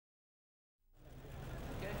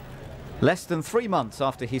Less than 3 months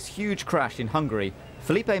after his huge crash in Hungary,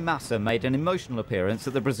 Felipe Massa made an emotional appearance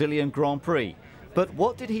at the Brazilian Grand Prix. But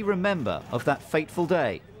what did he remember of that fateful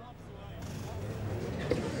day?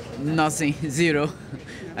 Nothing, zero.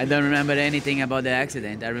 I don't remember anything about the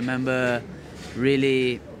accident. I remember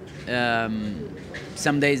really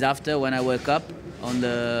some days after when I woke up on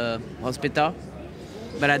the hospital,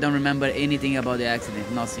 but I don't remember anything about the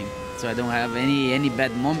accident, nothing. So I don't have any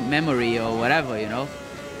bad memory or whatever, you know.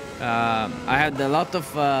 I had a lot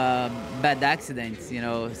of bad accidents, you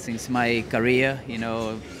know, since my career, you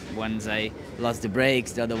know. Once I lost the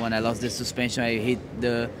brakes, the other one I lost the suspension, I hit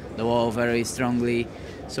the wall very strongly.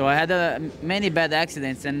 So I had many bad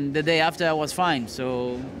accidents, and the day after I was fine.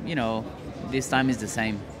 So, you know, this time is the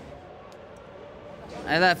same.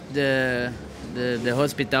 I left the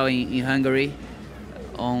hospital in Hungary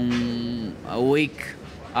on a week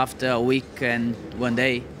and 1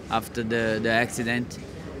 day after the accident.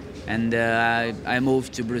 And I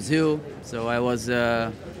moved to Brazil, so I was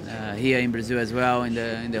here in Brazil as well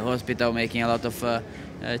in the hospital, making a lot of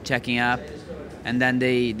checking up. And then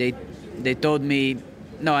they told me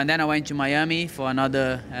no, and then I went to Miami for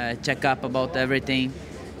another checkup about everything.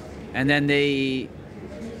 And then the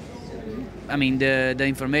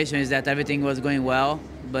information is that everything was going well,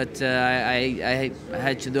 but I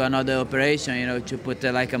had to do another operation, you know, to put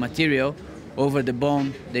like a material over the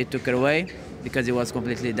bone. They took it away because it was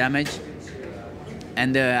completely damaged.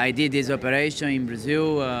 And I did this operation in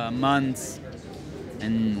Brazil months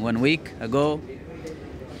and 1 week ago.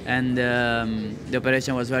 And the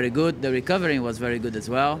operation was very good. The recovery was very good as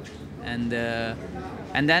well. And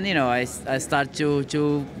then, you know, I start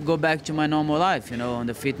to go back to my normal life, you know, on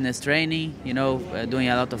the fitness training, you know, doing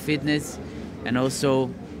a lot of fitness, and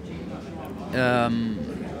also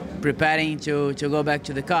preparing to go back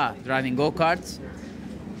to the car, driving go-karts.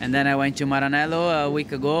 And then I went to Maranello a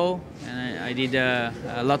week ago, and I did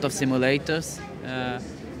a lot of simulators,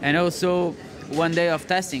 and also 1 day of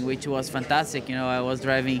testing, which was fantastic. You know, I was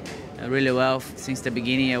driving really well since the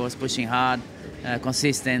beginning. I was pushing hard,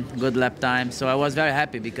 consistent, good lap time. So I was very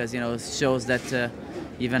happy because, you know, it shows that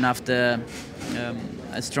even after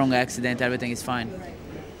a strong accident, everything is fine.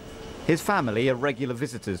 His family are regular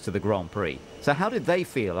visitors to the Grand Prix. So how did they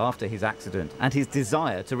feel after his accident and his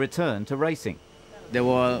desire to return to racing? They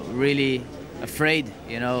were really afraid,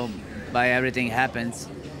 you know, by everything happens.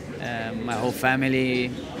 My whole family,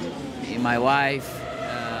 my wife,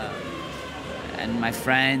 and my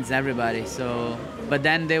friends, everybody. So, but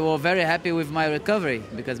then they were very happy with my recovery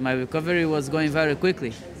because my recovery was going very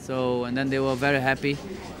quickly. So, and then they were very happy,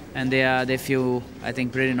 and they feel, I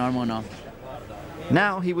think, pretty normal now.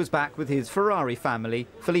 Now he was back with his Ferrari family.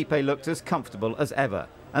 Felipe looked as comfortable as ever,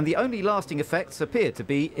 and the only lasting effects appeared to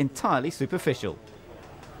be entirely superficial.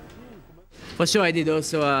 For sure, I did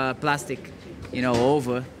also a plastic, you know,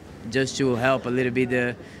 over, just to help a little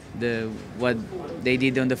bit what they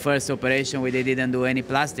did on the first operation, where they didn't do any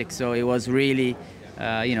plastic. So it was really,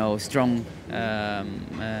 you know, strong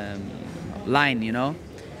line, you know.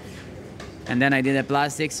 And then I did a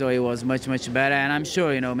plastic, so it was much better. And I'm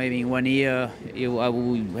sure, you know, maybe in 1 year I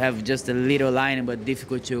will have just a little line, but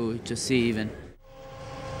difficult to see even.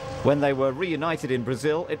 When they were reunited in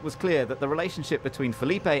Brazil, it was clear that the relationship between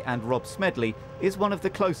Felipe and Rob Smedley is one of the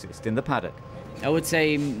closest in the paddock. I would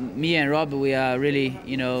say me and Rob, we are really,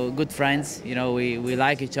 you know, good friends. You know, we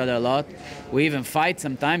like each other a lot. We even fight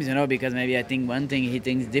sometimes, you know, because maybe I think one thing, he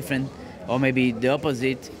thinks different, or maybe the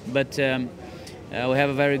opposite. But we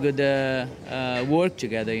have a very good work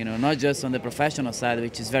together, you know, not just on the professional side,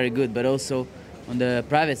 which is very good, but also on the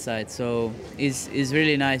private side. So it's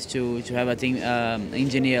really nice to have a team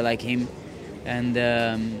engineer like him. And,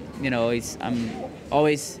 you know, I'm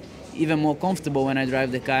always even more comfortable when I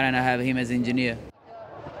drive the car and I have him as engineer.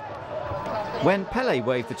 When Pelé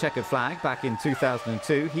waved the checkered flag back in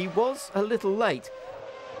 2002, he was a little late.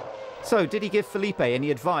 So did he give Felipe any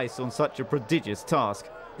advice on such a prodigious task?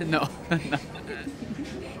 No, no.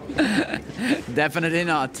 Definitely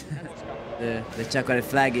not. The checkered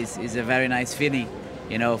flag is a very nice feeling,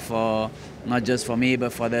 you know, for not just for me,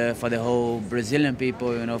 but for the whole Brazilian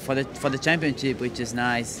people, you know, for the championship, which is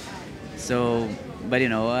nice. So, but you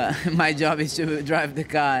know, my job is to drive the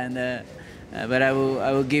car, and but I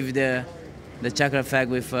will give the checkered flag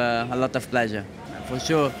with a lot of pleasure. For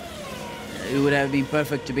sure, it would have been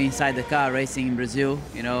perfect to be inside the car racing in Brazil,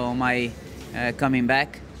 you know, on my coming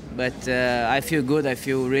back. But I feel good. I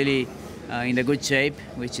feel really in a good shape,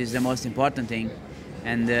 which is the most important thing.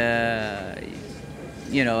 And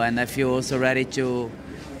you know, and I feel also ready to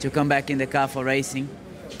come back in the car for racing.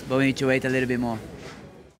 But we need to wait a little bit more.